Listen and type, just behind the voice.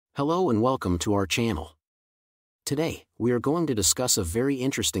Hello and welcome to our channel. Today, we are going to discuss a very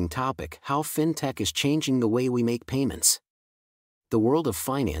interesting topic: how fintech is changing the way we make payments. The world of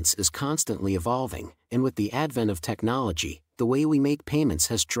finance is constantly evolving, and with the advent of technology, the way we make payments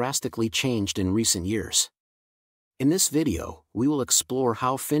has drastically changed in recent years. In this video, we will explore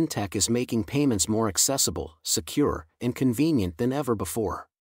how fintech is making payments more accessible, secure, and convenient than ever before.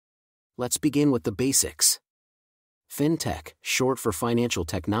 Let's begin with the basics. Fintech, short for financial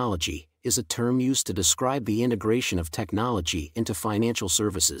technology, is a term used to describe the integration of technology into financial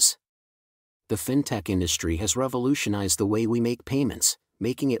services. The fintech industry has revolutionized the way we make payments,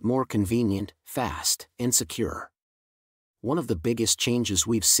 making it more convenient, fast, and secure. One of the biggest changes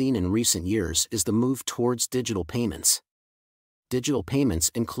we've seen in recent years is the move towards digital payments. Digital payments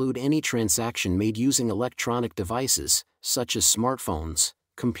include any transaction made using electronic devices, such as smartphones,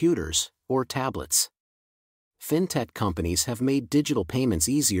 computers, or tablets. Fintech companies have made digital payments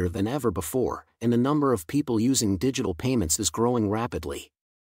easier than ever before, and the number of people using digital payments is growing rapidly.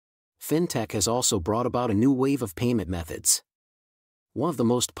 Fintech has also brought about a new wave of payment methods. One of the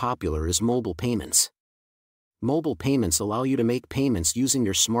most popular is mobile payments. Mobile payments allow you to make payments using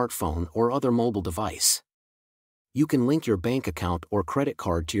your smartphone or other mobile device. You can link your bank account or credit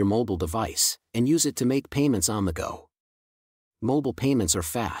card to your mobile device, and use it to make payments on the go. Mobile payments are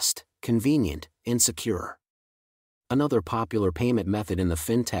fast, convenient, and secure. Another popular payment method in the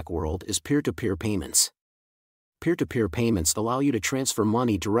fintech world is peer-to-peer payments. Peer-to-peer payments allow you to transfer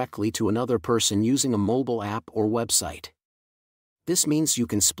money directly to another person using a mobile app or website. This means you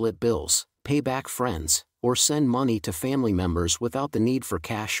can split bills, pay back friends, or send money to family members without the need for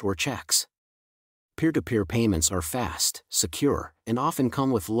cash or checks. Peer-to-peer payments are fast, secure, and often come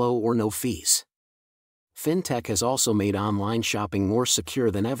with low or no fees. Fintech has also made online shopping more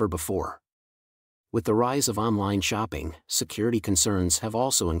secure than ever before. With the rise of online shopping, security concerns have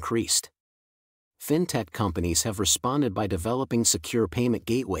also increased. Fintech companies have responded by developing secure payment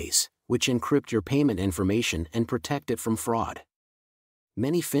gateways, which encrypt your payment information and protect it from fraud.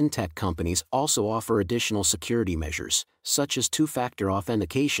 Many fintech companies also offer additional security measures, such as two-factor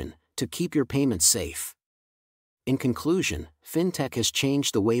authentication, to keep your payments safe. In conclusion, fintech has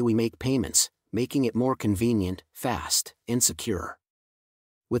changed the way we make payments, making it more convenient, fast, and secure.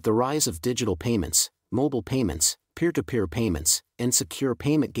 With the rise of digital payments, mobile payments, peer-to-peer payments, and secure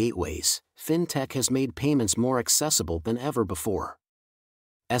payment gateways, fintech has made payments more accessible than ever before.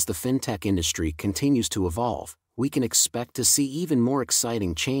 As the fintech industry continues to evolve, we can expect to see even more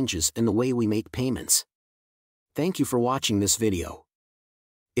exciting changes in the way we make payments. Thank you for watching this video.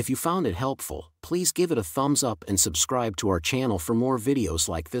 If you found it helpful, please give it a thumbs up and subscribe to our channel for more videos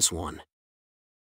like this one.